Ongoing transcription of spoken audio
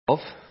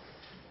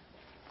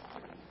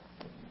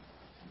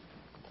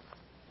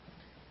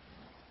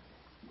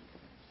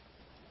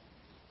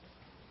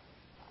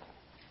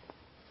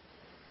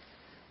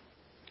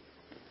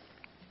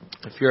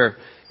If you're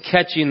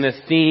catching the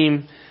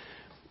theme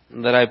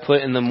that I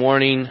put in the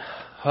morning,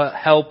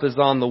 help is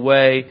on the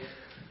way.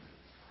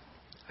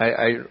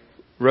 I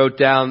wrote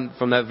down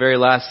from that very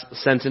last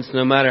sentence,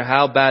 no matter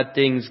how bad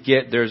things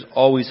get, there's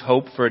always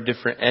hope for a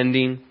different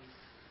ending.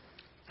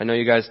 I know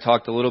you guys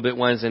talked a little bit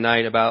Wednesday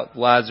night about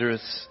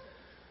Lazarus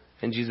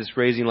and Jesus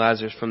raising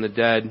Lazarus from the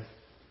dead.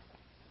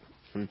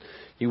 And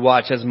you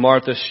watch as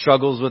Martha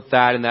struggles with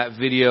that in that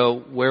video.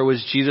 Where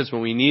was Jesus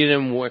when we needed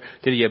Him?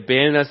 Did He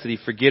abandon us? Did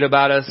He forget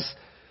about us?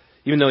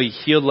 Even though He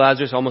healed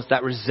Lazarus, almost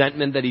that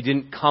resentment that He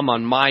didn't come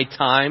on my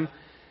time.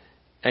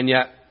 And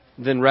yet,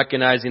 then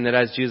recognizing that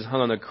as Jesus hung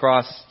on the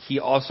cross, He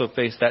also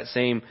faced that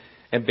same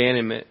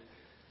abandonment.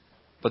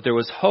 But there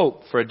was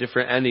hope for a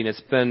different ending. It's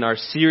been our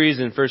series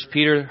in 1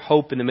 Peter,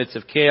 Hope in the Midst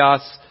of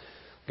Chaos.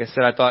 Like I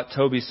said, I thought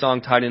Toby's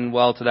song tied in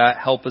well to that.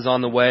 Help is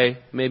on the way.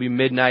 Maybe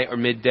midnight or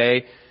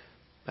midday.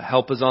 But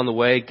help is on the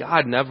way.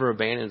 God never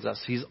abandons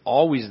us. He's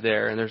always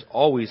there, and there's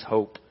always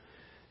hope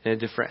in a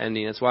different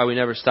ending. That's why we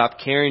never stop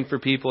caring for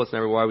people. It's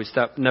never why we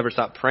never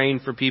stop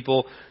praying for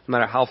people. No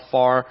matter how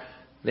far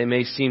they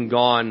may seem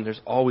gone,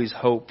 there's always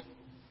hope.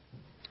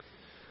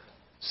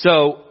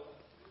 So,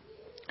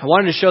 I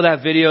wanted to show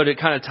that video to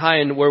kind of tie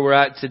in where we're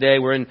at today.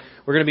 We're going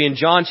to be in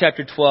John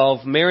chapter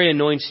 12. Mary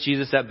anoints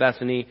Jesus at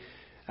Bethany.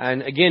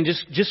 And again,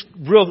 just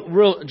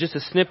a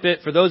snippet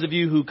for those of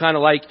you who kind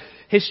of like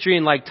history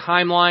and like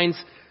timelines.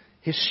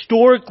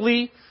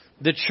 Historically,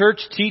 the church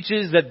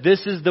teaches that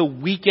this is the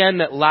weekend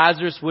that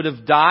Lazarus would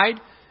have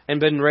died and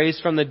been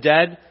raised from the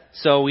dead.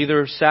 So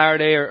either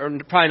Saturday or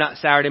probably not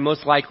Saturday,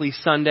 most likely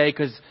Sunday,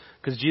 because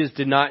Jesus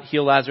did not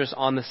heal Lazarus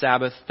on the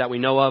Sabbath that we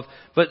know of.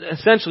 But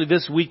essentially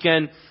this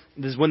weekend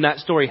is when that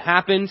story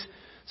happened.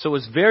 So it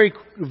was very,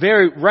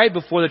 very right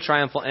before the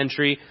triumphal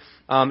entry.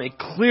 It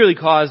clearly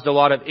caused a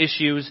lot of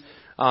issues.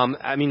 From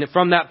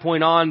that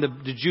point on,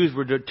 the Jews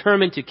were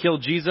determined to kill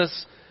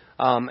Jesus.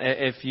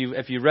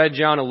 If you read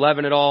John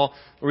 11 at all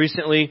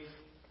recently,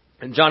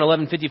 John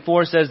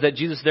 11:54 says that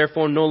Jesus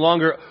therefore no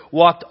longer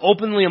walked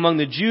openly among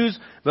the Jews,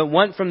 but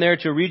went from there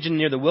to a region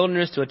near the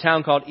wilderness to a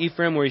town called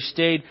Ephraim, where He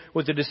stayed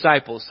with the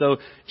disciples. So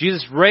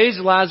Jesus raised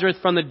Lazarus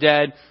from the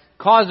dead,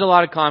 caused a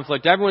lot of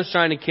conflict. Everyone's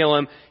trying to kill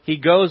Him. He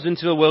goes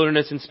into the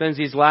wilderness and spends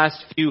these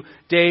last few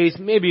days,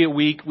 maybe a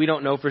week, we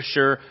don't know for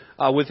sure,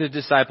 with His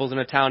disciples in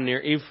a town near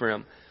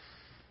Ephraim.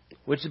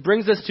 Which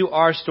brings us to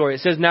our story.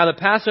 It says, now the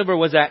Passover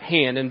was at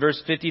hand, in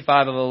verse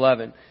 55 of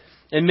 11.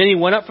 And many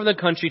went up from the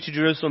country to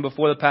Jerusalem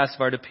before the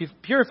Passover to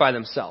purify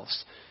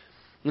themselves.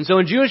 And so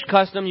in Jewish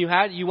custom, you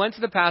went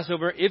to the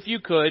Passover if you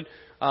could,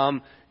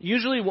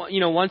 usually,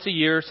 once a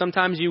year.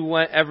 Sometimes you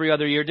went every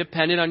other year,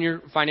 depending on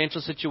your financial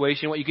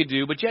situation, what you could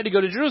do. But you had to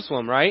go to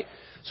Jerusalem, right?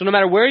 So no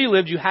matter where you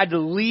lived, you had to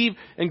leave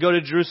and go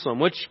to Jerusalem,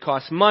 which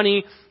costs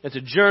money. It's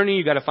a journey.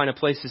 You got to find a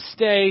place to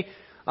stay.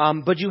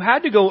 But you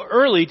had to go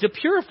early to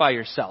purify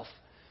yourself.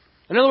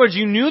 In other words,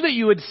 you knew that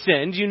you had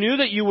sinned. You knew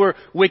that you were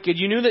wicked.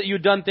 You knew that you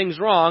had done things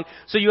wrong.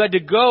 So you had to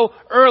go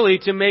early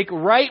to make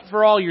right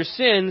for all your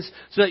sins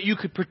so that you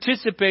could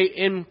participate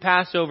in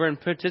Passover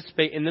and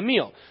participate in the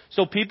meal.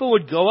 So people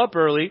would go up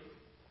early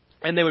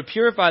and they would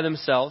purify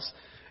themselves.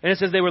 And it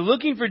says they were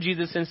looking for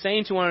Jesus and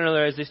saying to one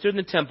another as they stood in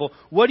the temple,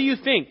 what do you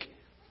think?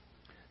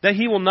 That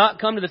He will not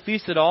come to the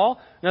feast at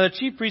all? Now the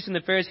chief priests and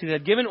the Pharisees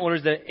had given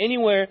orders that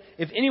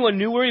if anyone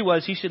knew where He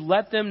was, he should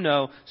let them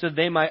know so that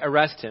they might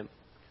arrest Him.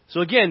 So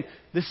again,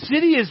 the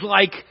city is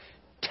like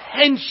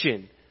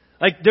tension.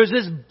 Like there's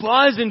this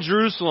buzz in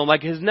Jerusalem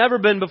like has never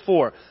been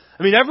before.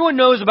 Everyone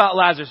knows about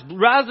Lazarus.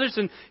 Lazarus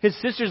and his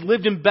sisters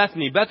lived in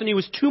Bethany. Bethany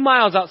was 2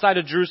 miles outside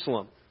of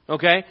Jerusalem.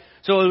 Okay?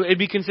 So it'd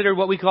be considered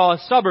what we call a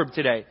suburb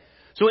today.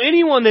 So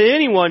anyone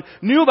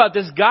knew about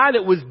this guy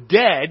that was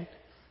dead,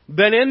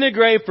 been in the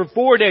grave for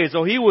 4 days.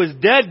 So he was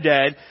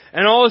dead,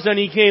 and all of a sudden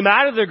he came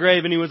out of the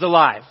grave and he was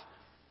alive.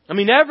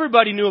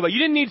 Everybody knew about it. You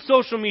didn't need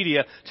social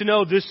media to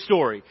know this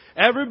story.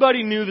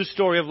 Everybody knew the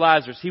story of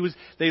Lazarus.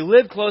 They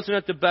lived close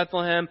enough to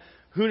Bethlehem.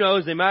 Who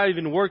knows? They might have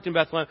even worked in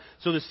Bethlehem.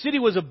 So the city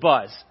was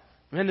abuzz.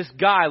 And this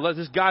guy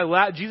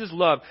Jesus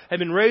loved had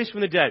been raised from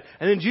the dead.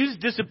 And then Jesus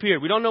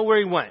disappeared. We don't know where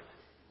He went.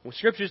 Well,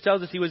 Scripture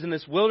tells us He was in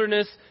this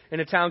wilderness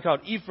in a town called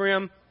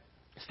Ephraim,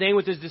 staying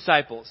with His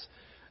disciples.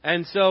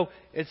 And so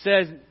it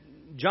says,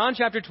 John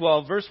chapter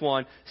 12, verse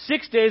 1,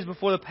 6 days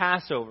before the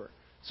Passover.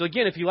 So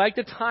again, if you like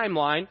the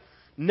timeline,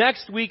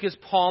 next week is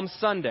Palm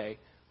Sunday,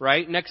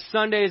 right? Next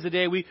Sunday is the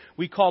day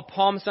we call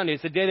Palm Sunday.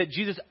 It's the day that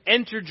Jesus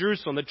entered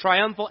Jerusalem, the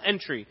triumphal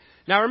entry.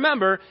 Now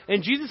remember,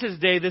 in Jesus'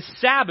 day, the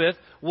Sabbath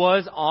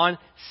was on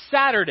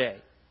Saturday.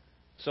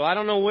 So I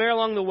don't know where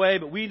along the way,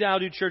 but we now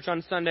do church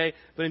on Sunday.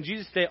 But in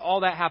Jesus' day, all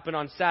that happened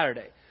on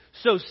Saturday.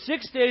 So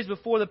 6 days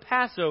before the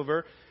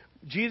Passover,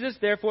 Jesus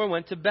therefore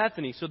went to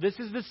Bethany. So this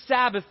is the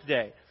Sabbath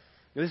day.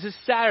 This is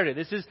Saturday.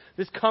 This is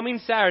this coming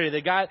Saturday.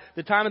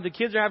 The time that the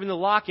kids are having the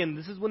lock-in.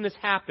 This is when this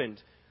happened.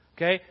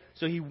 Okay?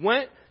 So He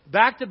went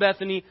back to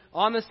Bethany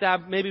on the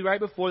Sabbath, maybe right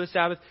before the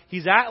Sabbath.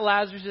 He's at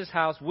Lazarus'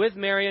 house with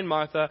Mary and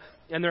Martha,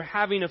 and they're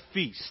having a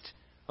feast.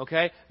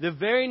 Okay? The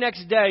very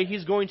next day,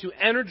 he's going to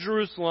enter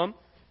Jerusalem,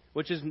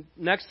 which is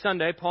next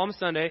Sunday, Palm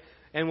Sunday,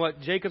 and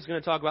what Jacob's going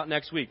to talk about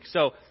next week.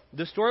 So,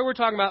 the story we're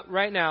talking about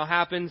right now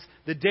happens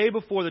the day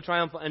before the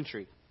triumphal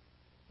entry.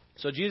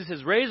 So Jesus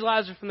has raised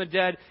Lazarus from the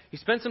dead. He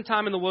spent some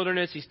time in the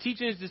wilderness. He's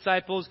teaching his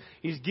disciples.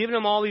 He's giving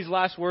them all these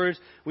last words.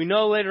 We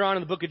know later on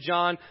in the book of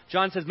John,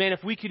 John says, man,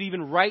 if we could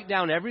even write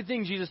down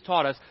everything Jesus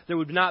taught us, there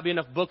would not be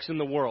enough books in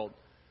the world.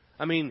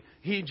 I mean,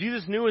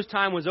 Jesus knew his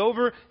time was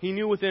over. He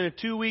knew within a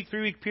 2-week,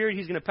 3-week period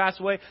he's going to pass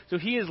away. So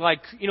he is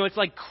like, it's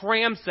like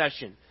cram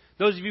session.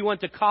 Those of you who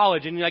went to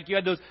college and you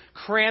had those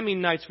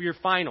cramming nights for your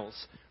finals,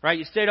 right?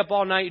 You stayed up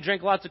all night, you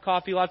drank lots of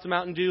coffee, lots of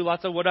Mountain Dew,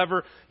 lots of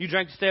whatever you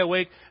drank to stay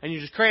awake, and you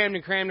just crammed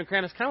and crammed and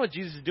crammed. That's kind of what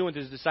Jesus is doing to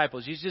his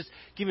disciples. He's just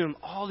giving them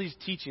all these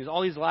teachings,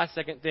 all these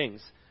last-second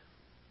things.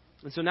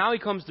 And so now he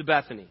comes to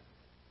Bethany.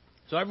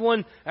 So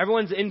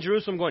everyone's in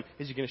Jerusalem going,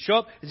 is he going to show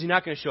up? Is he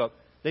not going to show up?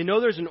 They know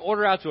there's an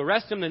order out to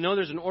arrest him. They know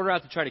there's an order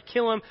out to try to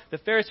kill him. The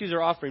Pharisees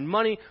are offering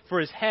money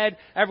for his head.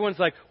 Everyone's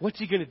like, what's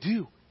he going to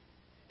do?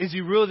 Is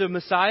he really the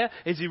Messiah?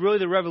 Is he really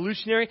the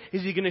revolutionary?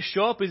 Is he going to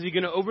show up? Is he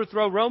going to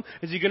overthrow Rome?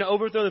 Is he going to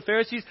overthrow the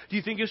Pharisees? Do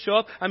you think he'll show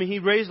up? I mean, he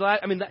raised Lazarus.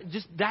 I mean,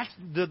 that's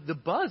the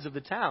buzz of the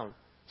town.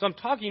 So I'm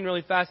talking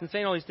really fast and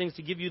saying all these things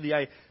to give you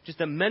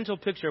just a mental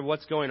picture of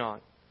what's going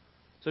on.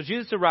 So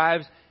Jesus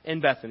arrives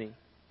in Bethany.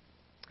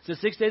 So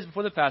 6 days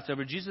before the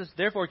Passover, Jesus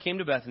therefore came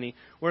to Bethany,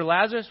 where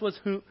Lazarus was,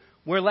 whom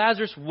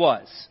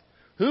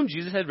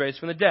Jesus had raised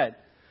from the dead.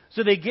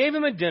 So they gave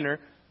him a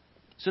dinner.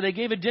 So they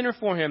gave a dinner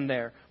for him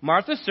there.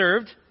 Martha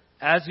served,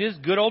 as is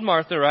good old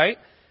Martha, right?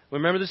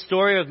 Remember the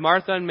story of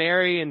Martha and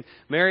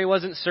Mary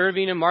wasn't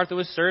serving, and Martha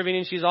was serving,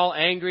 and she's all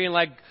angry and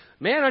like,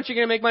 man, aren't you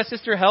going to make my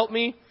sister help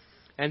me?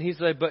 And he's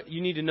like, but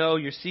you need to know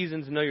your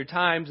seasons and know your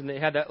times. And they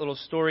had that little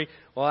story.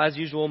 Well, as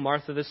usual,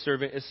 Martha the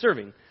servant is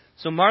serving.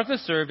 So Martha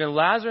served, and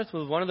Lazarus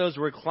was one of those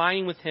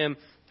reclining with him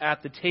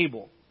at the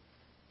table.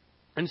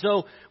 And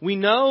so we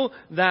know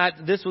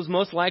that this was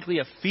most likely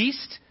a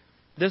feast.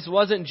 This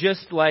wasn't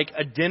just like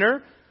a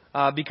dinner,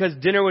 because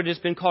dinner would have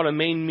just been called a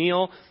main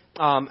meal.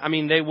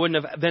 They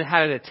wouldn't have been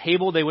had at a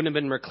table. They wouldn't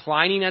have been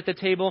reclining at the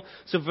table.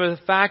 So for the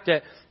fact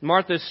that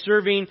Martha's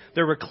serving,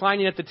 they're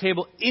reclining at the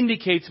table,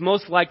 indicates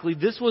most likely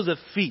this was a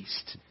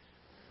feast.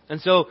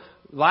 And so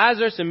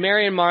Lazarus and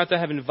Mary and Martha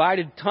have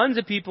invited tons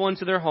of people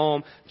into their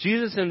home,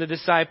 Jesus and the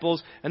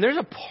disciples, and there's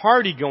a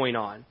party going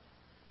on.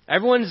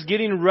 Everyone's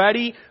getting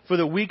ready for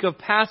the week of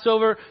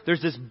Passover.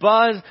 There's this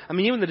buzz. I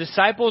mean, even the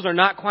disciples are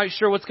not quite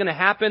sure what's going to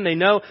happen.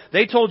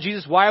 They told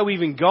Jesus, why are we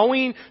even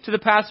going to the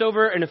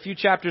Passover? And a few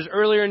chapters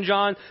earlier in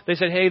John, they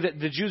said, hey,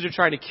 the Jews are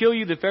trying to kill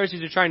you. The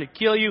Pharisees are trying to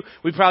kill you.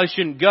 We probably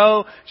shouldn't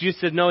go. Jesus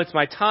said, no, it's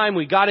my time.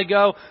 We got to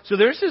go. So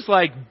there's this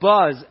like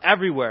buzz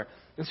everywhere.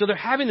 And so they're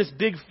having this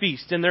big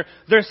feast, and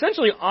they're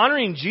essentially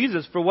honoring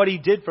Jesus for what he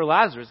did for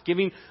Lazarus,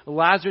 giving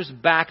Lazarus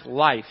back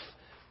life.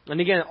 And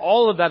again,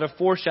 all of that a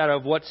foreshadow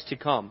of what's to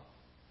come.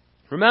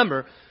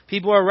 Remember,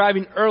 people are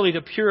arriving early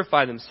to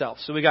purify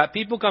themselves. So we got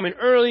people coming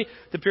early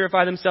to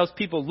purify themselves,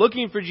 people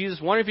looking for Jesus,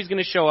 wondering if he's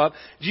going to show up.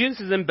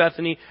 Jesus is in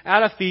Bethany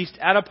at a feast,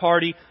 at a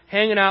party,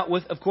 hanging out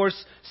with, of course,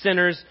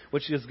 sinners,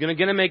 which is going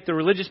to make the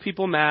religious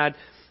people mad.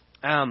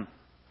 And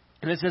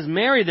it says,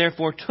 Mary,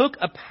 therefore, took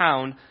a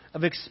pound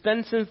of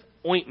expensive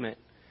ointment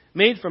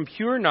made from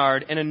pure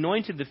nard and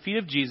anointed the feet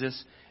of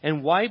Jesus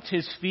and wiped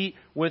his feet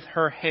with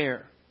her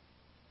hair.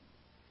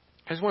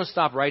 I just want to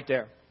stop right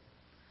there.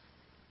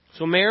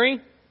 So Mary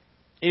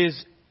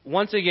is,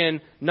 once again,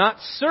 not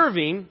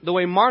serving the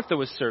way Martha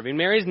was serving.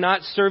 Mary's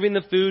not serving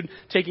the food,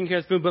 taking care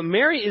of the food, but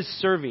Mary is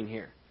serving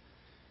here.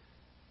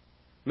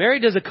 Mary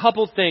does a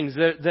couple things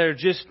that are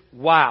just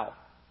wow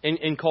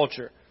in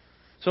culture.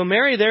 So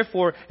Mary,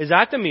 therefore, is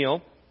at the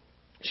meal.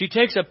 She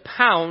takes a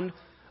pound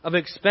of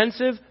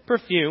expensive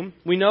perfume.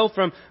 We know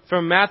from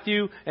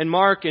Matthew and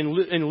Mark and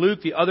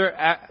Luke, the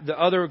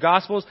other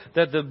Gospels,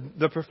 that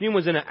the perfume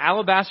was in an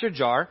alabaster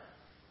jar.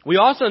 We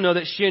also know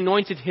that she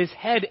anointed his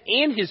head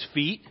and his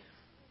feet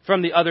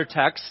from the other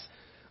texts.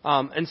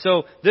 And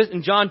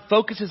John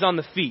focuses on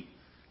the feet.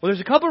 Well, there's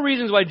a couple of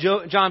reasons why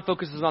John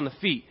focuses on the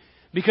feet.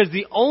 Because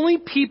the only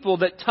people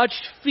that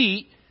touched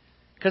feet,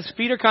 because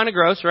feet are kind of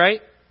gross,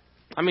 right?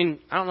 I mean,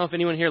 I don't know if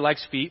anyone here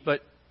likes feet,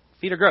 but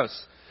feet are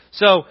gross.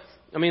 So,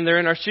 they're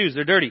in our shoes.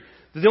 They're dirty.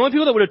 The only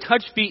people that would have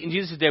touched feet in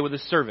Jesus' day were the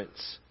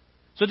servants.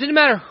 So it didn't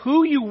matter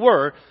who you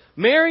were.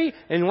 Mary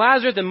and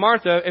Lazarus and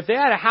Martha, if they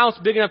had a house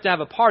big enough to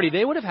have a party,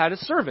 they would have had a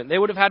servant. They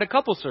would have had a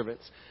couple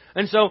servants.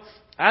 And so,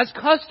 as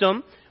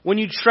custom, when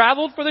you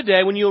traveled for the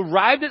day, when you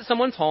arrived at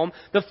someone's home,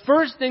 the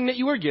first thing that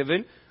you were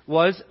given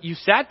was you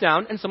sat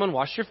down and someone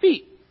washed your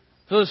feet.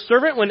 So the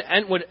servant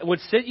would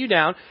sit you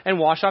down and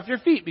wash off your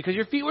feet because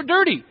your feet were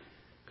dirty.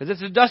 Because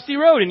it's a dusty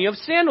road and you have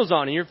sandals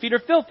on and your feet are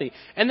filthy.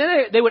 And then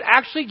they would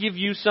actually give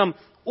you some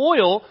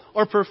oil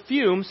or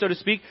perfume, so to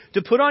speak,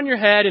 to put on your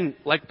head and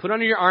like put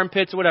under your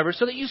armpits or whatever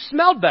so that you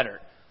smelled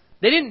better.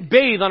 They didn't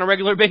bathe on a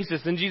regular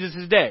basis in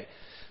Jesus' day.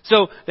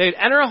 So they'd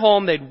enter a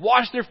home, they'd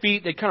wash their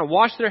feet, they'd kind of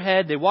wash their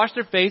head, they'd wash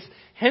their face.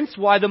 Hence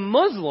why the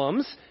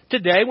Muslims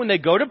today, when they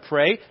go to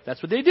pray,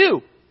 that's what they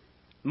do.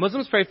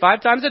 Muslims pray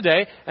 5 times a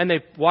day, and they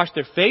wash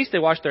their face, they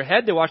wash their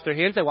head, they wash their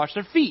hands, they wash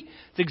their feet.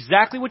 It's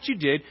exactly what you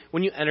did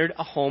when you entered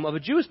a home of a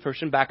Jewish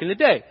person back in the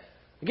day.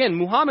 Again,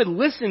 Muhammad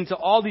listened to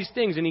all these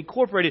things and he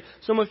incorporated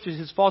so much of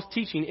his false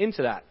teaching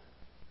into that.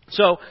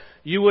 So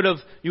you would have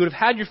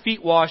had your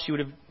feet washed, you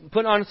would have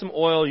put on some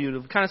oil, you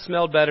would have kind of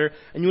smelled better,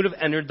 and you would have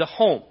entered the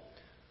home.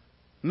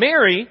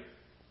 Mary,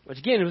 which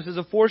again, this is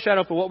a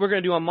foreshadow for what we're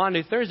going to do on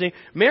Monday, Thursday,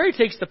 Mary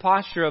takes the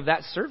posture of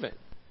that servant.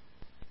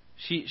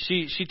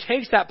 She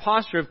takes that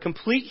posture of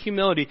complete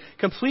humility,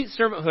 complete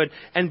servanthood,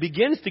 and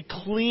begins to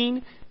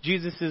clean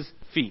Jesus'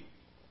 feet.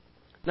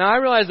 Now, I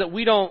realize that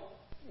we don't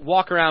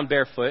walk around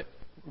barefoot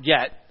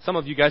yet. Some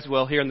of you guys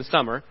will here in the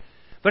summer.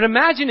 But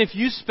imagine if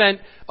you spent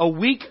a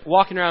week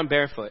walking around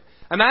barefoot.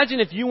 Imagine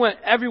if you went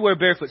everywhere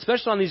barefoot,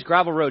 especially on these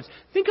gravel roads.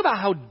 Think about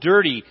how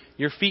dirty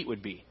your feet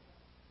would be.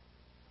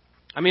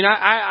 I mean,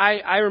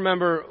 I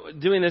remember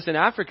doing this in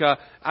Africa.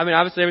 I mean,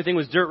 obviously everything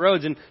was dirt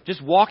roads, and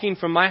just walking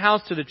from my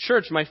house to the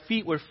church, my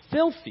feet were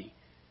filthy.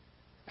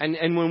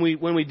 And when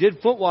we did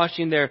foot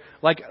washing there,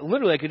 like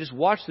literally I could just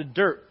watch the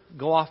dirt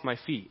go off my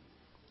feet.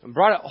 It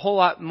brought it a whole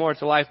lot more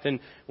to life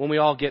than when we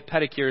all get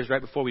pedicures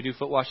right before we do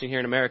foot washing here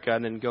in America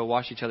and then go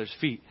wash each other's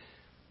feet.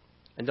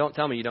 And don't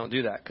tell me you don't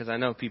do that, because I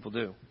know people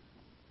do.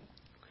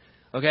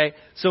 Okay?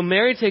 So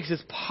Mary takes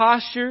this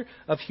posture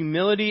of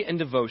humility and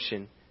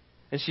devotion,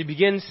 and she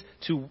begins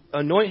to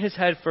anoint his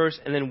head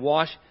first and then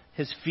wash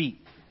his feet.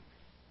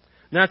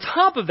 Now on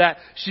top of that,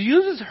 she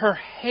uses her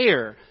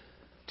hair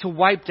to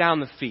wipe down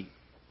the feet.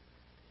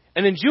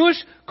 And in Jewish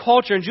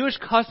culture and Jewish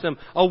custom,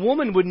 a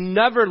woman would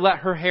never let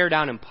her hair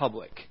down in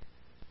public.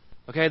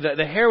 Okay,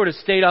 the hair would have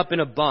stayed up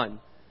in a bun.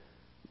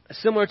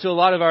 Similar to a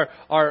lot of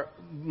our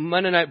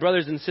Mennonite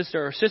brothers and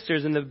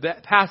sisters in the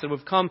past that would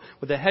have come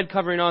with a head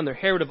covering on, their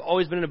hair would have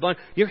always been in a bun.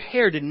 Your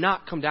hair did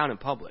not come down in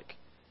public.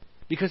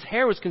 Because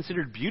hair was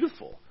considered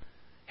beautiful.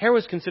 Hair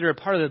was considered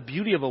a part of the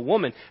beauty of a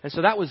woman. And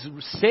so that was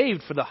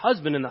saved for the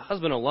husband and the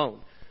husband alone.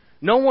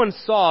 No one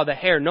saw the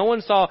hair. No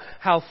one saw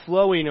how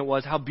flowing it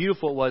was, how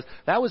beautiful it was.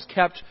 That was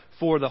kept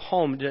for the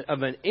home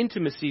of an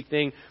intimacy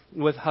thing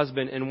with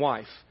husband and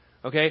wife.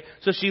 Okay?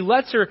 So she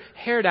lets her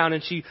hair down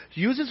and she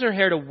uses her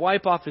hair to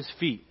wipe off his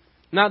feet.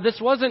 Now, this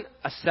wasn't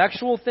a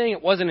sexual thing.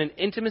 It wasn't an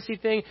intimacy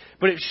thing.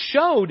 But it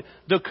showed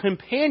the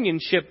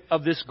companionship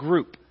of this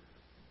group.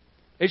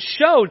 It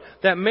showed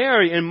that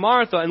Mary and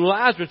Martha and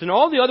Lazarus and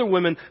all the other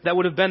women that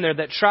would have been there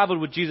that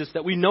traveled with Jesus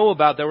that we know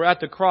about, that were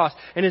at the cross,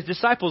 and his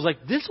disciples,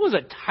 like, this was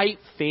a tight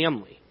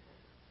family.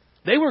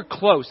 They were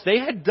close. They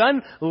had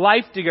done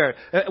life together.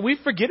 We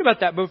forget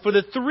about that, but for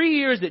the 3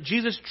 years that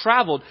Jesus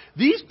traveled,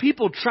 these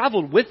people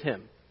traveled with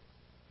him.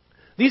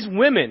 These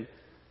women,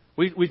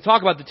 we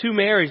talk about the 2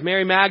 Marys,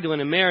 Mary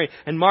Magdalene and Mary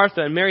and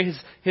Martha and Mary,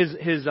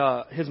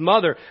 his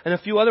mother, and a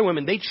few other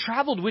women. They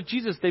traveled with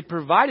Jesus. They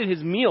provided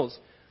his meals.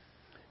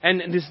 And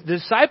the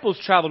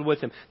disciples traveled with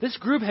him. This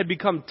group had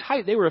become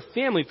tight. They were a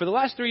family. For the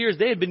last 3 years,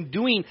 they had been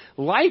doing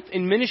life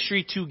and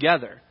ministry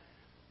together.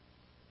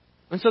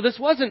 And so this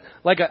wasn't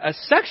like a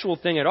sexual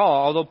thing at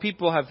all, although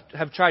people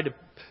have tried to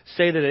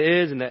say that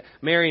it is and that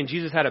Mary and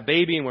Jesus had a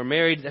baby and were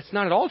married. That's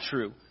not at all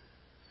true.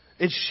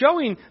 It's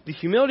showing the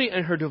humility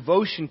and her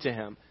devotion to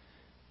him.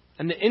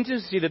 And the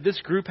intimacy that this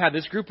group had.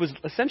 This group was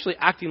essentially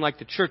acting like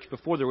the church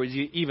before there was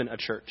even a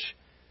church.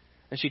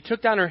 And she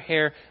took down her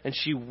hair and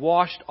she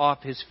washed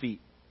off his feet.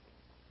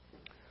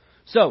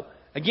 So,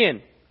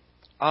 again,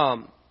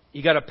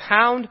 you got a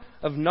pound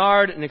of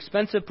nard, an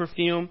expensive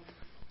perfume.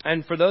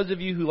 And for those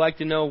of you who like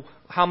to know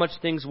how much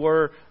things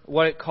were,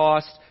 what it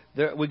cost,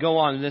 we go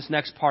on in this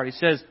next part. He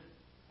says,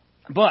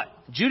 but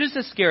Judas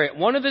Iscariot,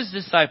 one of his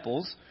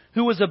disciples,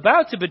 who was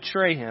about to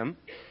betray him,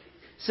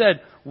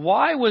 said,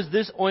 why was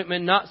this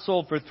ointment not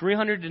sold for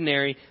 300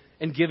 denarii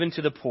and given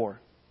to the poor?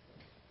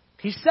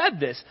 He said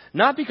this,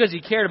 not because he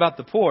cared about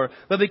the poor,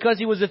 but because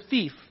he was a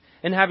thief.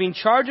 And having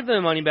charge of the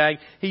money bag,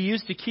 he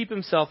used to keep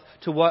himself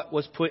to what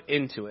was put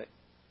into it.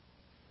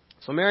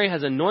 So Mary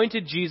has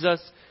anointed Jesus.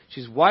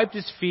 She's wiped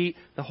his feet.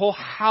 The whole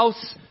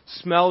house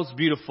smells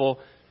beautiful.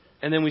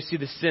 And then we see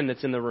the sin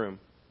that's in the room.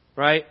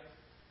 Right?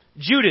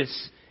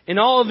 Judas, in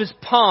all of his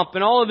pomp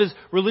and all of his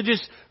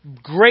religious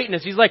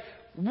greatness, he's like,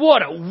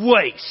 what a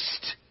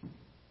waste.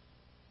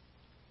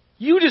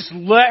 You just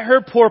let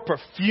her pour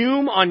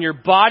perfume on your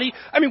body?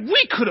 I mean,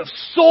 we could have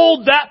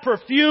sold that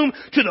perfume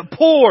to the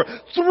poor.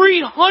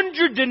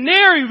 300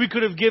 denarii we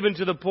could have given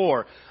to the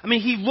poor. I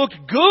mean, he looked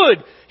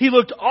good. He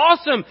looked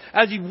awesome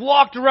as he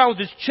walked around with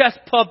his chest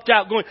puffed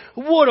out going,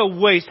 what a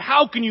waste.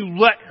 How can you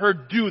let her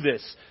do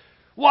this?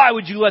 Why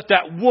would you let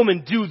that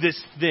woman do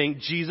this thing,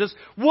 Jesus?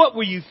 What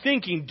were you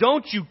thinking?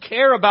 Don't you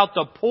care about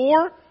the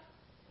poor?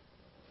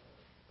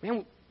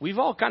 Man, we've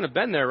all kind of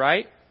been there,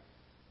 right?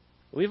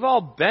 We've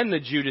all been the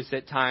Judas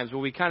at times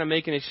where we kind of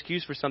make an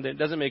excuse for something that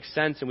doesn't make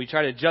sense and we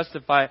try to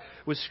justify it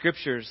with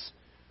scriptures.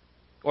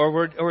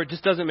 Or it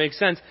just doesn't make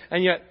sense.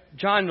 And yet,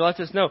 John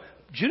lets us know,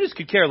 Judas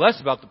could care less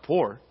about the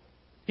poor.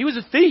 He was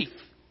a thief.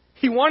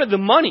 He wanted the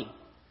money.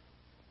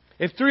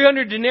 If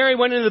 300 denarii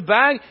went into the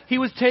bag, he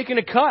was taking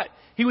a cut.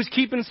 He was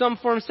keeping some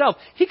for himself.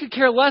 He could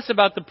care less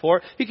about the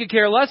poor. He could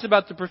care less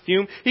about the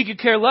perfume. He could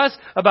care less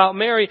about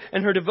Mary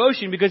and her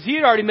devotion because he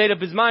had already made up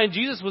his mind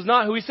Jesus was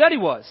not who he said he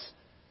was.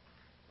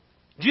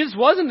 Jesus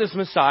wasn't this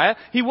Messiah.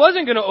 He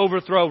wasn't going to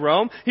overthrow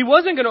Rome. He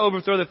wasn't going to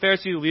overthrow the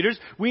Pharisee leaders.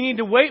 We need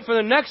to wait for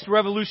the next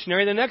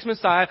revolutionary, the next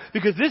Messiah,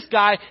 because this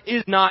guy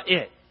is not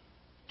it.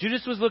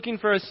 Judas was looking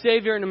for a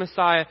Savior and a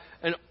Messiah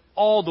in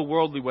all the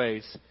worldly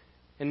ways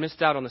and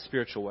missed out on the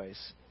spiritual ways.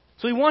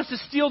 So he wants to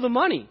steal the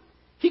money.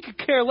 He could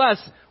care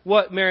less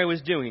what Mary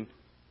was doing.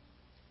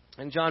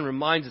 And John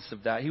reminds us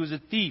of that. He was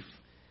a thief,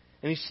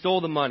 and he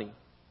stole the money.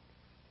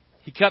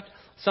 He kept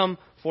some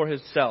for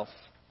himself.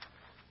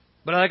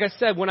 But like I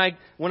said, when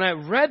I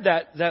read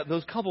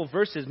those couple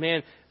verses,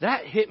 man,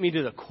 that hit me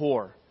to the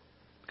core.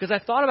 Because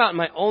I thought about in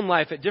my own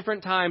life at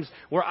different times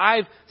where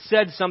I've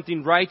said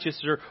something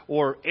righteous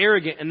or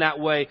arrogant in that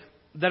way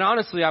that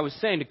honestly I was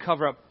saying to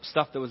cover up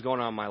stuff that was going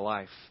on in my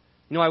life.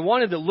 You know, I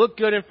wanted to look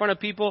good in front of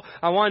people.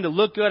 I wanted to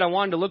look good. I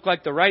wanted to look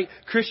like the right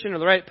Christian or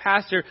the right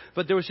pastor.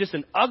 But there was just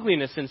an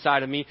ugliness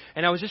inside of me.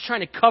 And I was just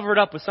trying to cover it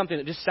up with something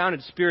that just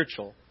sounded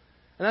spiritual.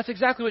 And that's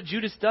exactly what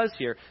Judas does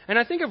here. And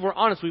I think if we're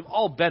honest, we've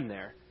all been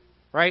there.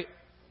 Right?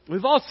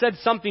 We've all said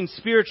something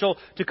spiritual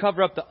to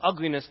cover up the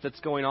ugliness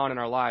that's going on in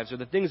our lives or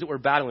the things that we're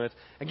battling with.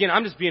 Again,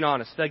 I'm just being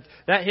honest. Like,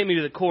 that hit me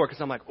to the core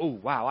because I'm like, oh,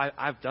 wow,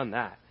 I've done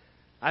that.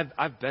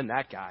 I've been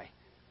that guy.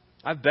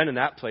 I've been in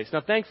that place.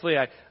 Now, thankfully,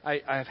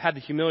 I've had the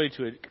humility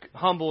to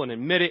humble and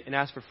admit it and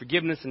ask for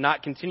forgiveness and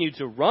not continue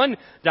to run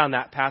down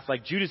that path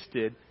like Judas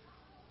did.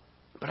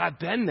 But I've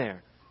been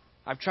there.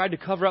 I've tried to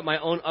cover up my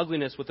own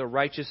ugliness with a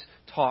righteous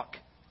talk.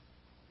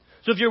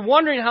 So if you're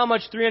wondering how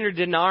much 300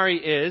 denarii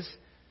is,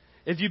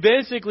 if you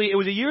basically, it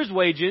was a year's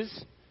wages.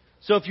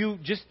 So if you,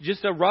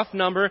 just a rough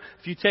number,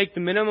 if you take the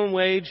minimum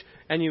wage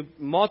and you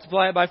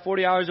multiply it by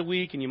 40 hours a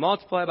week and you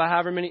multiply it by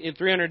however many,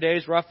 300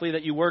 days roughly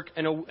that you work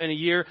in a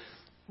year,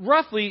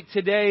 roughly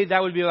today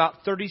that would be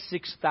about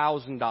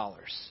 $36,000.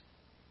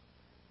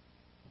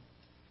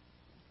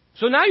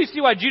 So now you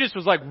see why Judas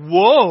was like,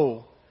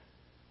 whoa,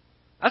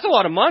 that's a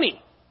lot of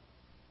money.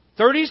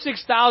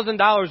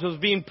 $36,000 was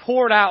being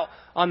poured out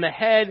on the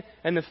head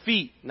and the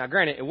feet. Now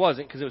granted, it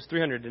wasn't because it was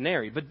 300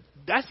 denarii, but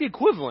that's the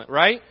equivalent,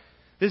 right?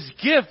 This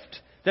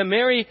gift that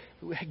Mary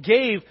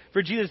gave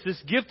for Jesus,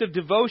 this gift of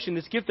devotion,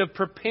 this gift of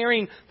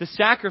preparing the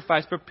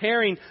sacrifice,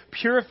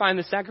 purifying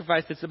the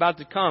sacrifice that's about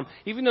to come,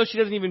 even though she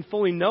doesn't even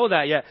fully know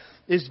that yet,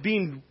 is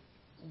being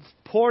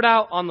poured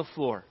out on the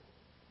floor.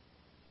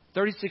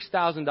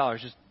 $36,000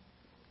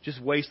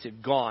 just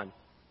wasted, gone.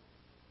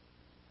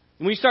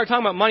 And when you start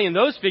talking about money in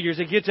those figures,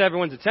 it gets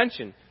everyone's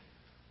attention.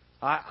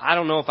 I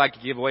don't know if I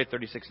could give away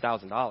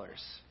 $36,000.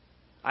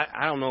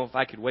 I don't know if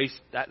I could waste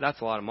that. That's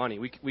a lot of money.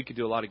 We could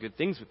do a lot of good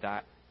things with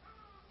that.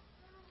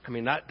 I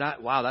mean,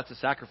 wow, that's a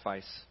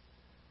sacrifice.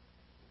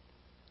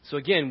 So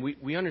again,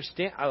 we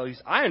understand, at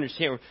least I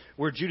understand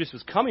where Judas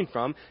was coming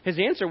from. His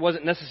answer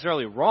wasn't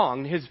necessarily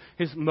wrong.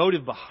 His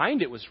motive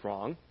behind it was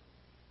wrong.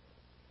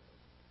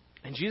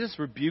 And Jesus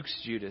rebukes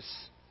Judas.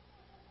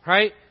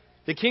 Right?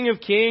 The King of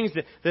Kings,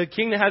 the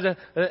king that has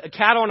a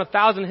cattle on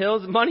 1,000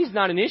 hills, money's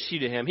not an issue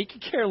to him. He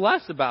could care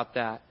less about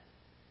that.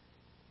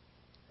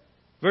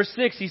 Verse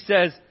 6, he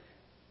says,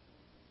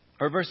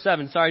 or verse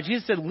 7, sorry,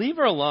 Jesus said, leave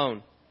her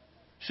alone,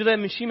 so that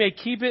she may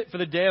keep it for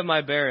the day of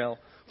my burial.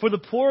 For the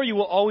poor you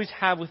will always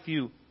have with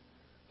you,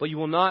 but you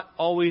will not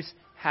always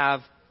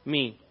have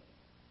me.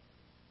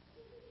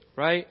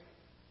 Right?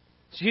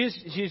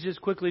 Jesus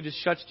just quickly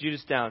just shuts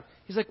Judas down.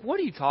 He's like, what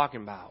are you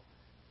talking about?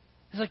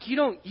 He's like, you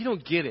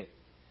don't get it.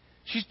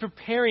 She's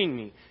preparing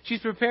me.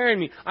 She's preparing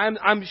me.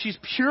 She's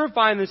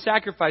purifying the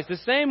sacrifice. The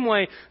same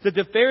way that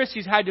the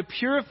Pharisees had to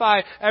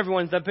purify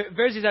everyone. The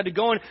Pharisees had to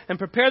go in and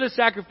prepare the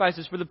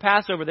sacrifices for the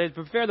Passover. They had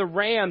to prepare the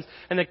rams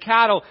and the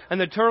cattle and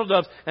the turtle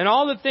doves and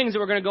all the things that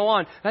were going to go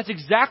on. That's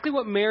exactly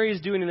what Mary is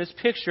doing in this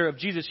picture of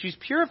Jesus. She's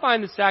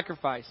purifying the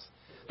sacrifice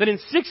that in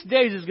 6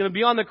 days is going to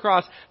be on the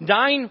cross,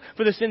 dying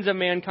for the sins of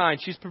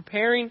mankind. She's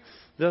preparing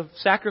the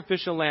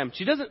sacrificial lamb.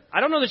 I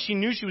don't know that she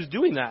knew she was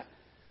doing that.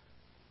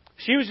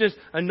 She was just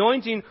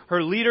anointing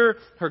her leader,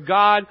 her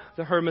God,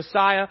 her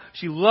Messiah.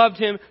 She loved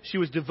him. She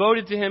was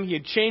devoted to him. He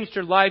had changed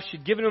her life. He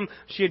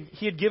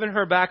had given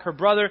her back her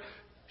brother.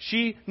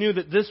 She knew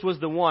that this was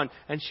the one,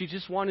 and she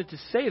just wanted to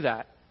say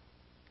that.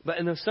 But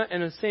in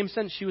the same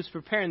sense, she was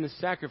preparing the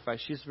sacrifice.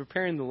 She was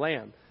preparing the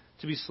lamb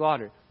to be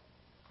slaughtered.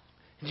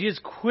 And Jesus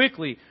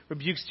quickly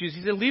rebukes Judas.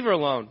 He said, leave her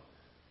alone.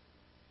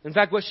 In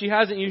fact, what she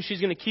hasn't used, she's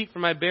going to keep for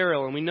my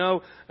burial. And we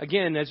know,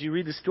 again, as you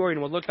read the story,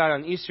 and we'll look at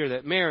on Easter,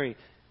 that Mary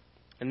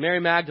and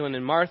Mary Magdalene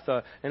and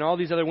Martha and all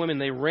these other women,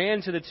 they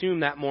ran to the tomb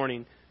that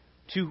morning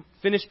to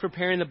finish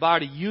preparing the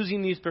body,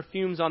 using these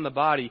perfumes on the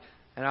body.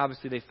 And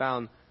obviously they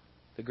found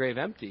the grave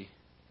empty.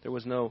 There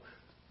was no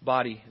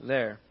body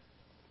there.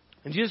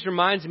 And Jesus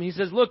reminds him, he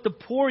says, look, the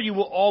poor you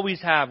will always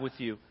have with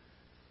you,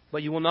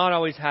 but you will not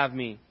always have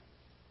me.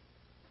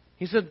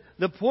 He said,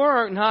 the poor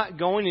are not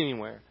going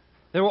anywhere.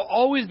 There will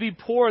always be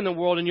poor in the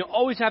world, and you'll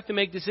always have to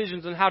make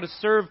decisions on how to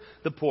serve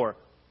the poor.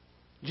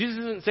 Jesus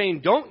isn't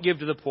saying don't give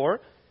to the poor.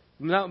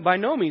 By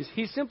no means.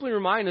 He's simply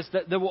reminding us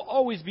that there will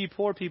always be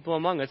poor people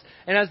among us.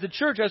 And as the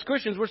church, as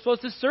Christians, we're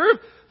supposed to serve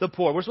the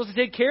poor. We're supposed to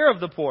take care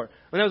of the poor.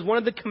 And that was one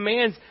of the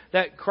commands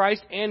that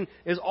Christ and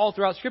is all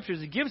throughout Scripture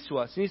He gives to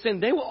us. And He's saying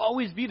they will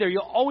always be there.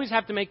 You'll always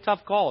have to make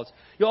tough calls.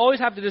 You'll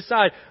always have to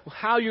decide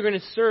how you're going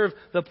to serve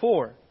the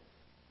poor.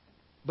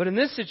 But in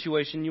this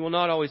situation, you will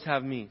not always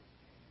have me.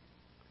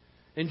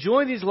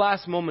 Enjoy these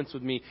last moments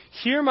with me.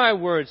 Hear my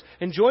words.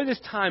 Enjoy this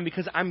time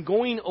because I'm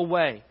going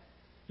away.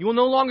 You will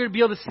no longer be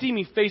able to see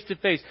me face to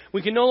face.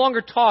 We can no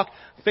longer talk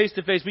face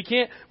to face. We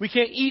can't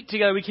eat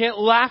together. We can't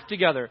laugh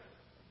together.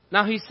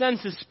 Now He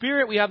sends His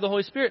Spirit. We have the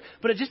Holy Spirit.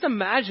 But just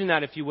imagine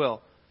that, if you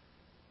will.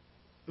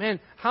 Man,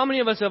 how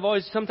many of us have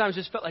always sometimes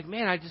just felt like,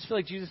 man, I just feel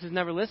like Jesus is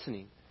never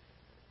listening.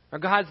 Or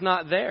God's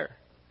not there.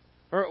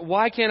 Or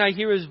why can't I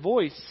hear His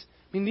voice?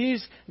 I mean,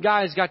 these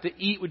guys got to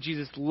eat with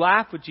Jesus,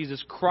 laugh with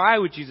Jesus, cry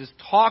with Jesus,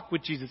 talk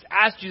with Jesus,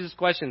 ask Jesus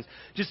questions.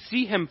 Just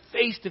see Him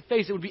face to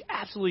face. It would be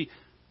absolutely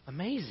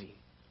amazing.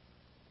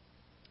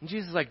 And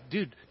Jesus is like,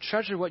 dude,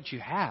 treasure what you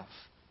have.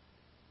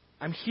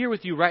 I'm here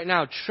with you right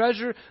now.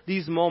 Treasure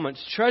these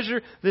moments.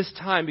 Treasure this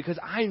time because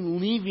I'm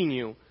leaving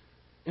you.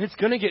 And it's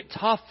going to get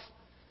tough.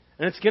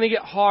 And it's going to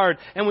get hard.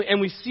 And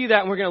we see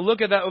that, and we're going to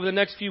look at that over the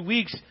next few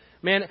weeks.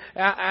 Man,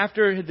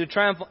 after the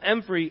triumphal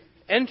entry,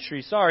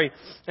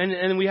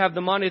 and we have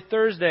the Monday,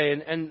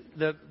 Thursday, and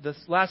the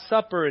Last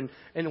Supper,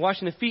 and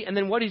washing the feet. And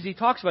then what does He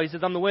talks about? He says,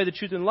 I'm the way, the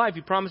truth, and life.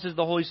 He promises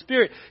the Holy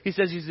Spirit. He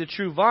says He's the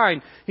true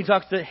vine. He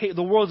talks that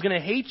the world's going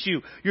to hate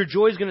you. Your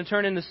joy is going to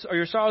turn into, or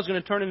your sorrow is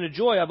going to turn into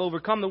joy. I've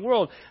overcome the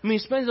world. I mean,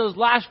 He spends those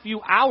last few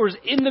hours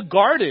in the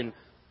garden.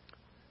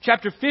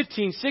 Chapter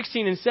 15,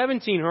 16, and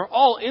 17 are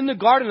all in the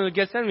garden of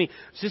Gethsemane,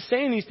 just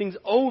saying these things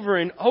over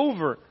and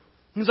over.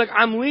 He's like,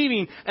 I'm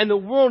leaving, and the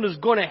world is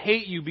going to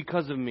hate you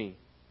because of me.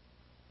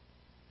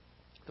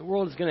 The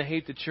world is going to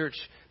hate the church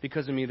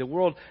because of me. The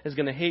world is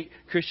going to hate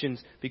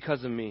Christians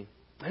because of me.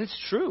 And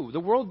it's true. The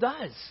world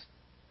does.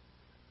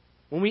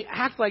 When we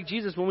act like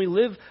Jesus, when we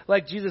live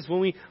like Jesus, when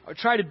we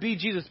try to be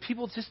Jesus,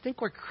 people just think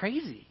we're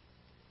crazy.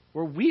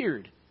 We're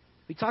weird.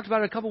 We talked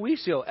about it a couple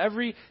weeks ago.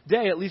 Every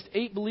day, at least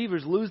 8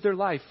 believers lose their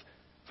life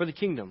for the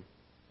kingdom.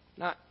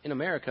 Not in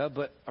America,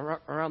 but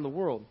around the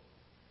world.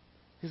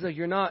 He's like,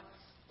 you're not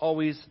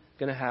always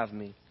going to have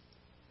me.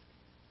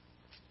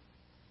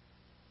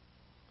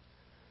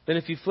 Then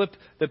if you flip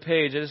the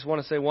page, I just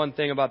want to say one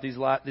thing about these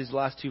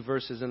last 2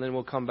 verses, and then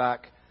we'll come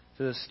back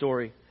to this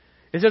story.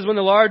 It says, when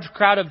the large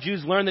crowd of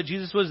Jews learned that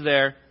Jesus was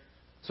there,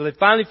 so they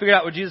finally figured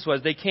out where Jesus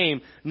was, they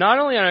came, not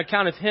only on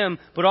account of Him,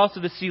 but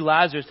also to see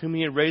Lazarus, whom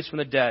He had raised from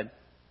the dead.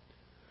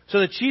 So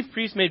the chief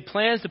priests made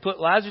plans to put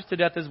Lazarus to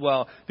death as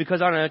well,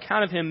 because on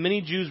account of him,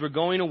 many Jews were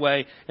going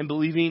away and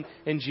believing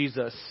in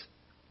Jesus.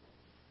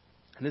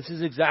 And this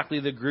is exactly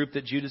the group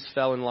that Judas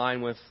fell in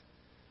line with.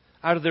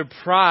 Out of their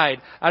pride,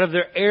 out of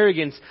their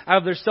arrogance, out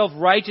of their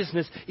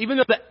self-righteousness, even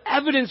though the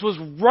evidence was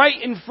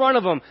right in front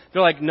of them,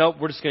 they're like, nope,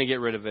 we're just going to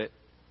get rid of it.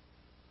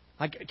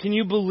 Like, can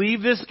you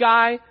believe this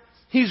guy?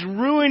 He's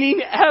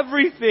ruining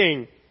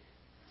everything.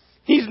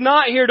 He's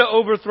not here to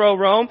overthrow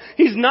Rome.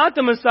 He's not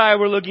the Messiah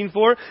we're looking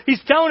for.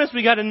 He's telling us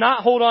we got to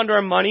not hold on to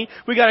our money.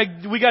 We got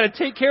to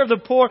take care of the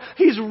poor.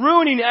 He's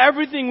ruining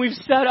everything we've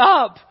set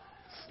up.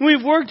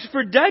 We've worked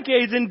for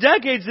decades and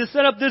decades to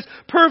set up this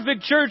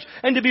perfect church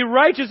and to be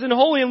righteous and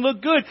holy and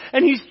look good.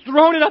 And He's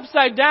thrown it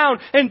upside down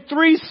in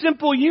 3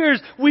 simple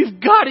years. We've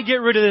got to get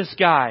rid of this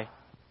guy.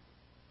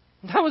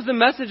 That was the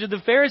message of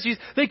the Pharisees.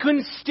 They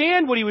couldn't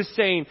stand what He was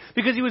saying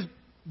because He was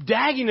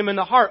dagging them in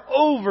the heart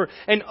over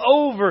and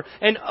over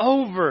and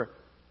over.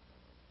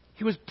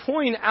 He was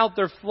pointing out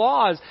their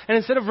flaws. And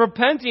instead of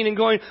repenting and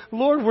going,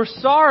 Lord, we're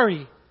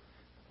sorry.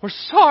 We're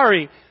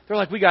sorry. They're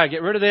like, we got to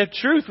get rid of the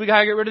truth. We got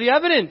to get rid of the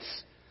evidence.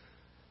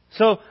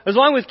 So as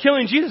long as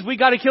killing Jesus, we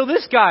got to kill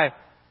this guy.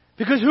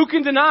 Because who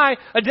can deny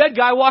a dead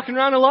guy walking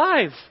around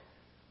alive?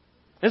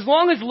 As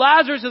long as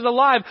Lazarus is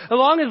alive, as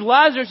long as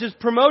Lazarus is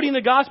promoting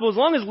the gospel, as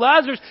long as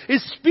Lazarus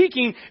is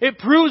speaking, it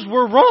proves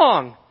we're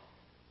wrong.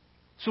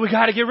 So we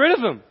got to get rid of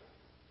him.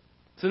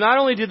 So not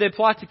only did they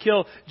plot to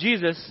kill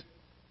Jesus,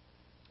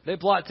 they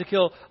plot to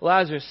kill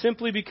Lazarus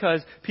simply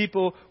because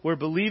people were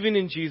believing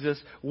in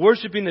Jesus,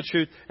 worshiping the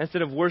truth,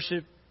 instead of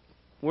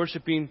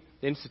worshiping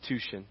the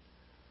institution.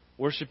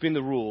 Worshipping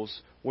the rules,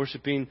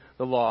 worshipping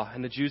the law.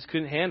 And the Jews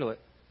couldn't handle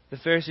it. The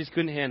Pharisees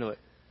couldn't handle it.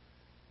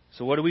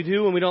 So what do we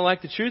do when we don't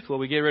like the truth? Well,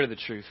 we get rid of the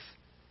truth.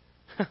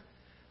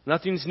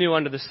 Nothing's new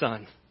under the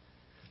sun.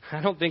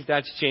 I don't think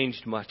that's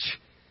changed much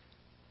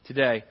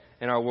today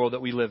in our world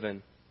that we live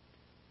in.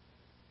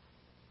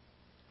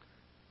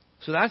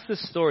 So that's the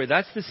story.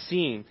 That's the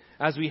scene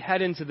as we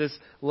head into this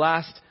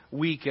last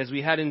week, as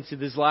we head into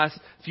this last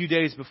few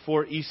days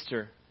before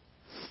Easter.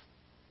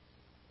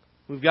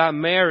 We've got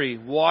Mary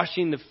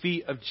washing the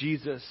feet of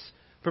Jesus,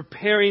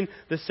 preparing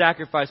the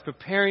sacrifice,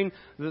 preparing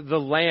the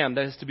lamb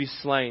that is to be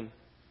slain.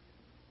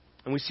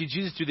 And we see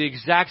Jesus do the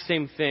exact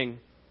same thing.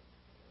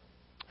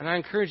 And I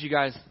encourage you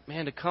guys,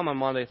 man, to come on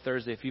Monday,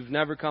 Thursday. If you've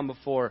never come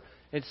before,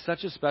 it's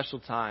such a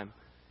special time.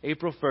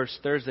 April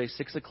 1st, Thursday,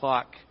 6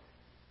 o'clock.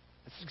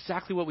 That's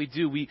exactly what we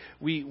do. We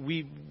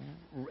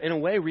in a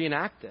way,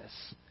 reenact this.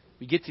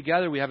 We get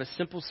together. We have a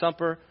simple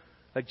supper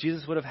like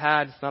Jesus would have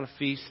had. It's not a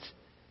feast.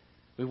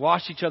 We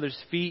wash each other's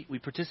feet. We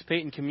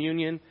participate in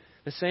communion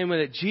the same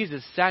way that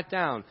Jesus sat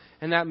down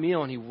in that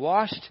meal and he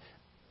washed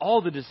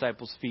all the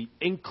disciples' feet,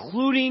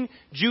 including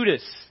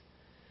Judas.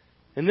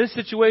 In this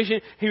situation,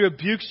 he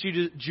rebukes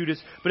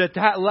Judas. But at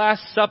that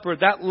last supper,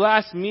 that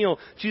last meal,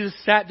 Jesus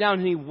sat down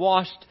and he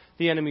washed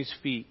the enemy's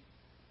feet.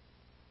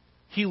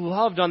 He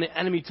loved on the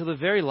enemy to the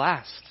very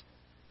last.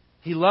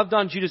 He loved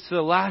on Judas to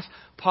the last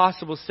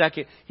possible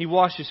second. He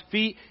washed his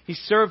feet. He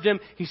served him.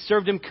 He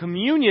served him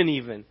communion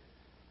even.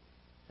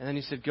 And then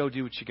he said, go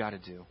do what you got to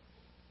do.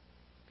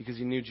 Because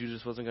he knew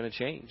Judas wasn't going to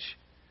change.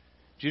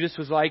 Judas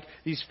was like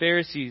these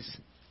Pharisees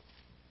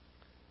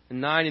in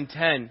 9 and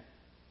 10.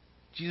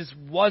 Jesus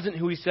wasn't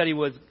who he said he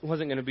wasn't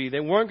going to be. They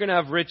weren't going to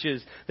have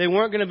riches. They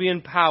weren't going to be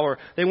in power.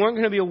 They weren't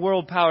going to be a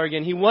world power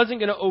again. He wasn't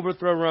going to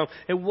overthrow Rome.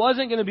 It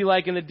wasn't going to be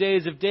like in the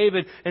days of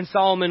David and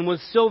Solomon when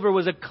silver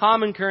was a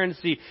common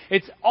currency.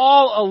 It's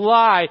all a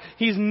lie.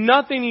 He's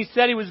nothing he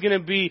said he was going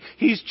to be.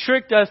 He's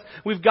tricked us.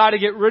 We've got to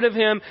get rid of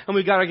him, and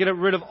we've got to get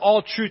rid of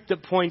all truth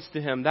that points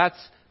to him. That's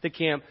the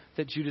camp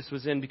that Judas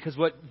was in, because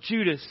what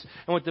Judas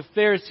and what the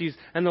Pharisees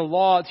and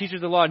the teachers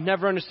of the law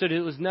never understood,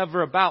 it was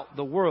never about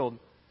the world.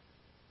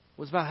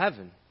 It was about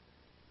heaven.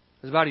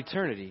 It was about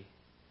eternity.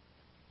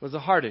 It was a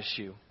heart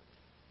issue.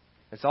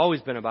 It's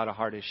always been about a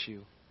heart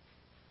issue.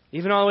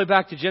 Even all the way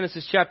back to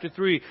Genesis chapter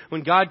 3,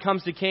 when God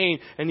comes to Cain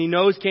and he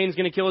knows Cain's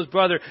going to kill his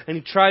brother and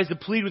he tries to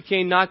plead with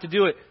Cain not to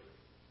do it.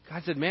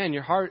 God said, man,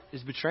 your heart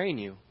is betraying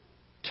you.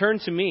 Turn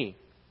to me.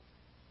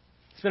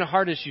 It's been a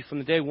heart issue from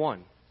the day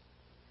one.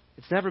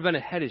 It's never been a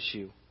head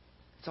issue.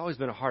 It's always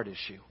been a heart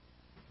issue.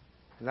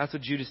 And that's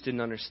what Judas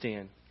didn't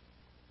understand.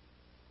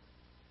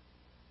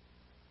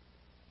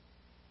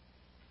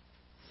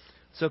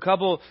 So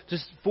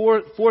just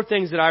four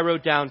things that I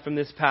wrote down from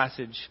this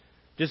passage.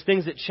 Just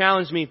things that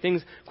challenged me,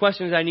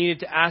 questions I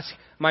needed to ask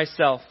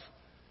myself.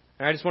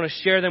 And I just want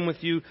to share them with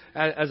you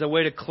as a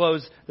way to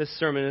close this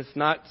sermon. It's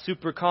not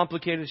super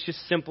complicated, it's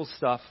just simple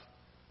stuff.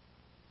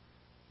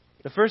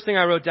 The first thing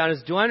I wrote down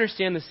is, do I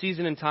understand the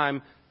season and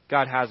time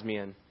God has me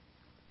in?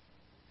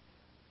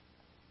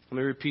 Let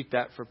me repeat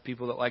that for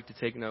people that like to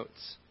take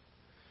notes.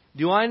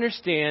 Do I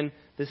understand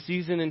the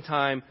season and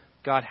time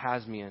God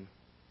has me in?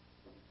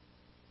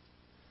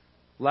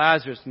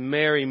 Lazarus,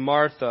 Mary,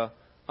 Martha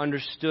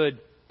understood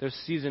their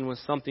season was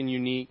something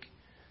unique.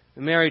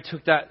 And Mary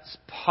took that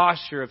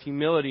posture of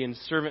humility and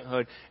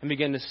servanthood and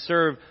began to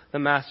serve the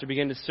Master,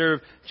 began to serve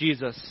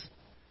Jesus.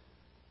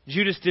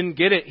 Judas didn't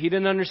get it. He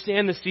didn't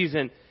understand the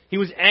season. He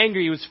was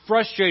angry. He was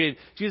frustrated.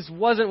 Jesus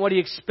wasn't what he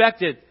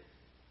expected.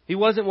 He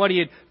wasn't what he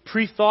had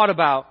pre-thought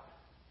about.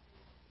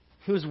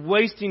 He was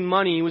wasting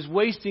money. He was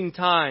wasting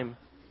time.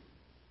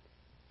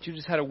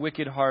 Judas had a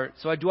wicked heart.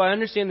 So do I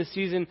understand the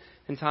season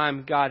and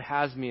time God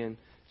has me in?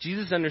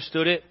 Jesus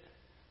understood it.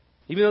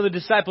 Even though the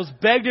disciples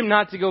begged him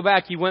not to go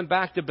back, he went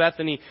back to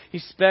Bethany. He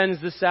spends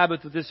the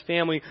Sabbath with his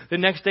family. The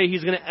next day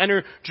he's going to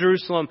enter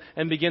Jerusalem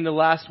and begin the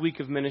last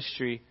week of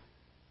ministry.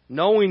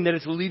 Knowing that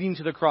it's leading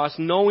to the cross.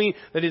 Knowing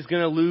that he's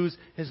going to lose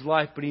his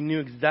life. But he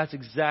knew that's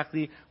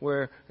exactly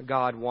where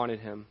God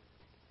wanted him.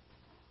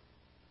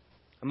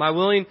 Am I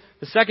willing?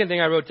 The second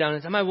thing I wrote down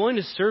is, am I willing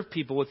to serve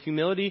people with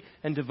humility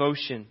and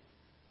devotion?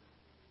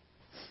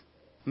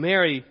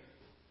 Mary,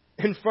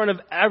 in front of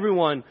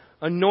everyone,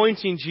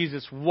 anointing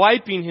Jesus,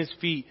 wiping his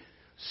feet,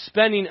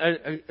 spending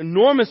an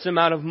enormous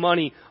amount of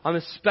money on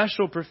a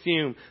special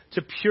perfume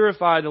to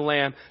purify the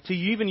lamb, to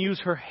even use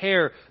her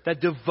hair,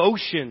 that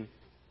devotion,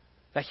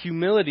 that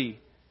humility.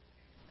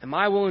 Am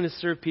I willing to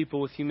serve people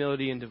with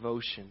humility and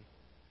devotion?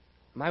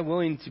 Am I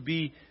willing to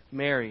be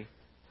Mary?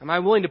 Am I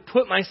willing to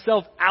put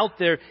myself out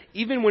there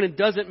even when it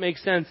doesn't make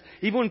sense?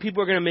 Even when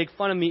people are going to make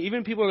fun of me? Even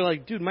when people are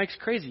like, dude, Mike's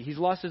crazy. He's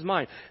lost his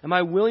mind. Am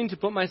I willing to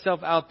put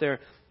myself out there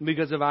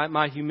because of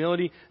my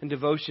humility and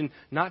devotion,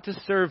 not to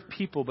serve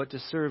people, but to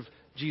serve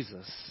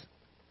Jesus?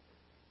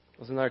 That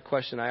was another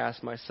question I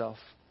asked myself.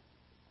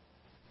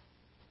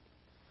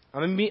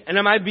 Am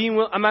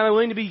I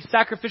willing to be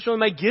sacrificial in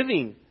my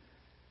giving?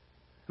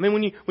 I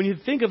mean, when you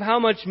think of how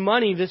much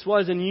money this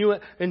was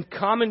in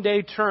common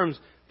day terms,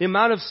 the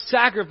amount of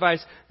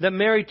sacrifice that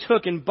Mary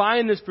took in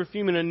buying this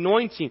perfume and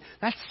anointing,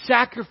 that's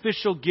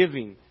sacrificial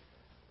giving.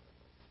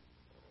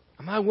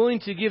 Am I willing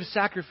to give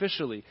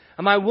sacrificially?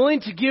 Am I willing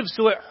to give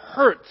so it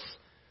hurts?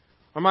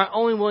 Or am I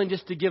only willing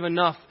just to give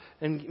enough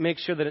and make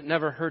sure that it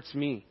never hurts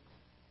me?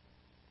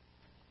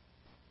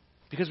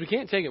 Because we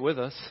can't take it with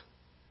us.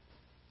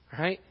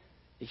 Right?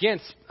 You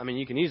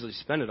can easily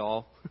spend it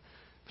all.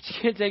 but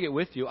you can't take it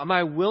with you. Am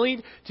I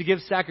willing to give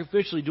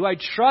sacrificially? Do I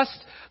trust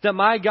that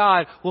my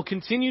God will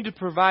continue to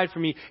provide for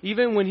me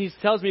even when He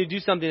tells me to do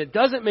something that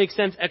doesn't make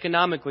sense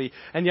economically,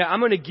 and yet I'm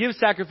going to give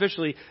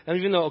sacrificially, and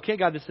even though, okay,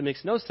 God, this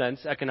makes no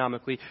sense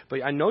economically,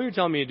 but I know you're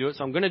telling me to do it,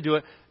 so I'm going to do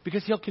it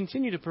because He'll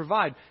continue to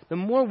provide. The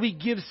more we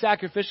give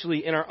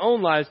sacrificially in our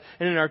own lives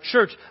and in our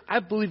church, I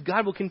believe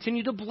God will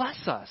continue to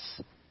bless us.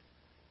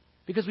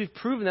 Because we've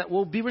proven that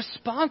we'll be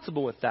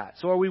responsible with that.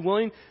 So are we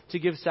willing to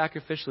give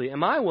sacrificially?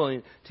 Am I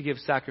willing to give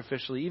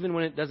sacrificially, even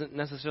when it doesn't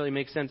necessarily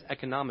make sense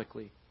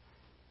economically?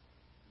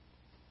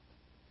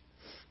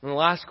 And the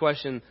last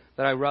question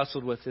that I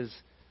wrestled with is,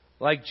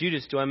 like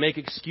Judas, do I make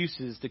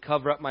excuses to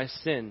cover up my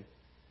sin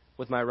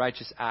with my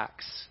righteous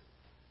acts?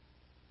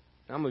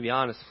 And I'm going to be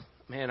honest,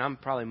 man, I'm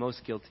probably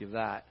most guilty of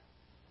that.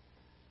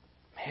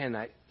 Man,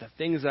 the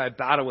things that I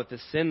battle with, the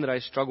sin that I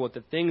struggle with,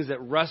 the things that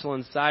wrestle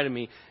inside of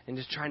me, and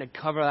just trying to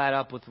cover that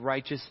up with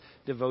righteous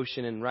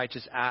devotion and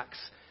righteous acts,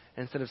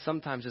 instead of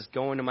sometimes just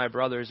going to my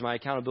brothers, my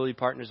accountability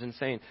partners, and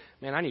saying,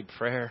 man, I need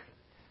prayer.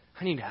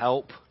 I need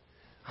help.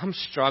 I'm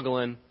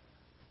struggling.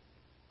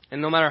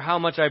 And no matter how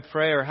much I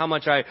pray or how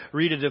much I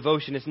read a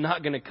devotion, it's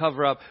not going to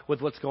cover up with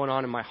what's going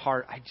on in my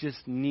heart. I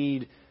just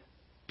need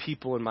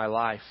people in my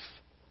life.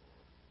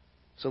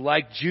 So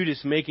like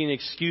Judas making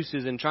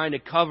excuses and trying to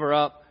cover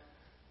up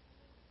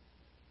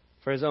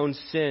for his own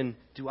sin,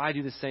 do I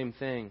do the same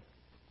thing?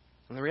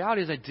 And the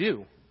reality is I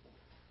do.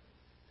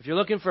 If you're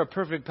looking for a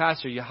perfect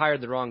pastor, you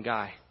hired the wrong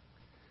guy.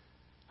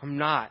 I'm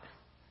not.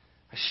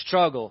 I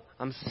struggle.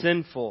 I'm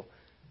sinful.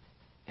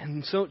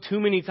 And so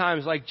too many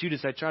times, like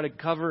Judas, I try to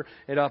cover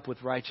it up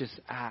with righteous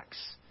acts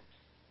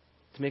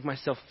to make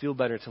myself feel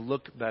better, to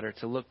look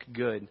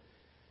good,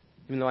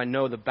 even though I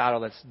know the battle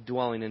that's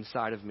dwelling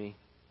inside of me.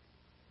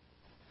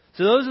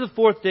 So those are the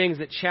 4 things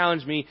that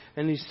challenge me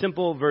in these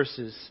simple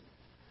verses.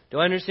 Do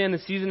I understand the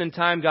season and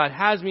time God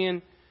has me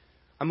in?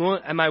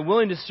 Am I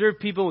willing to serve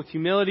people with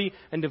humility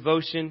and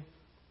devotion?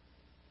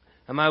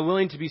 Am I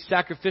willing to be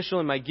sacrificial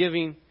in my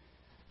giving?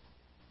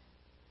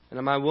 And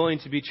am I willing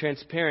to be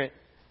transparent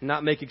and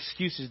not make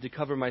excuses to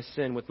cover my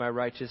sin with my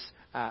righteous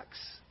acts?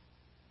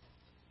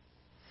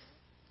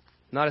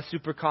 Not a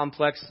super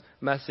complex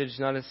message,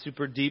 not a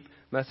super deep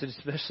message,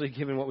 especially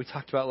given what we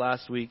talked about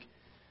last week.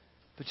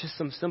 But just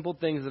some simple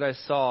things that I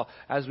saw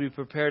as we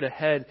prepare to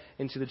head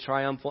into the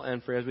triumphal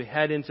entry, as we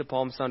head into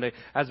Palm Sunday,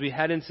 as we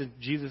head into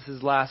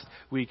Jesus' last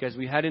week, as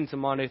we head into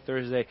Maundy,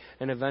 Thursday,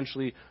 and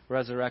eventually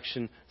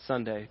Resurrection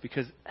Sunday.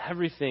 Because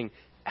everything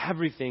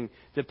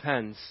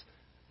depends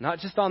not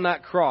just on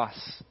that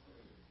cross,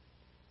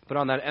 but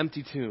on that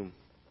empty tomb.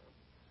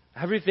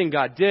 Everything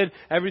God did,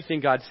 everything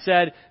God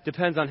said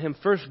depends on Him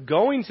first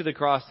going to the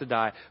cross to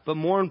die, but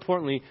more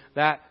importantly,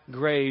 that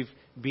grave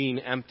being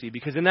empty.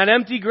 Because in that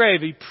empty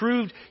grave, He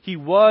proved He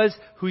was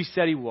who He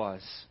said He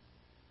was.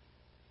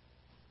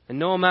 And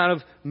no amount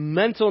of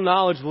mental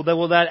knowledge will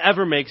that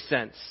ever make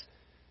sense.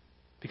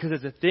 Because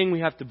it's a thing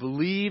we have to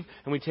believe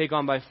and we take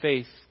on by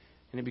faith,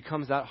 and it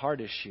becomes that hard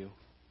issue.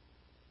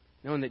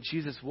 Knowing that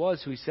Jesus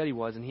was who He said He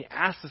was, and He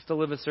asked us to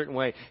live a certain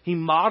way. He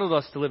modeled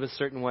us to live a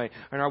certain way.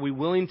 And are we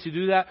willing to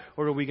do that,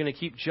 or are we going to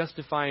keep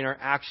justifying our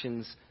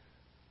actions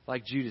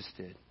like Judas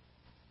did?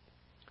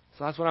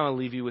 So that's what I want to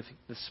leave you with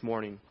this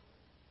morning.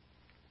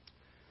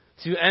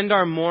 To end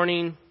our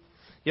morning,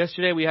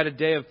 yesterday we had a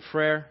day of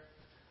prayer.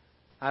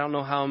 I don't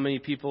know how many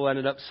people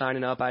ended up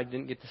signing up. I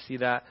didn't get to see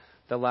that,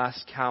 the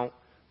last count.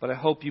 But I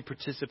hope you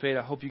participate. I hope you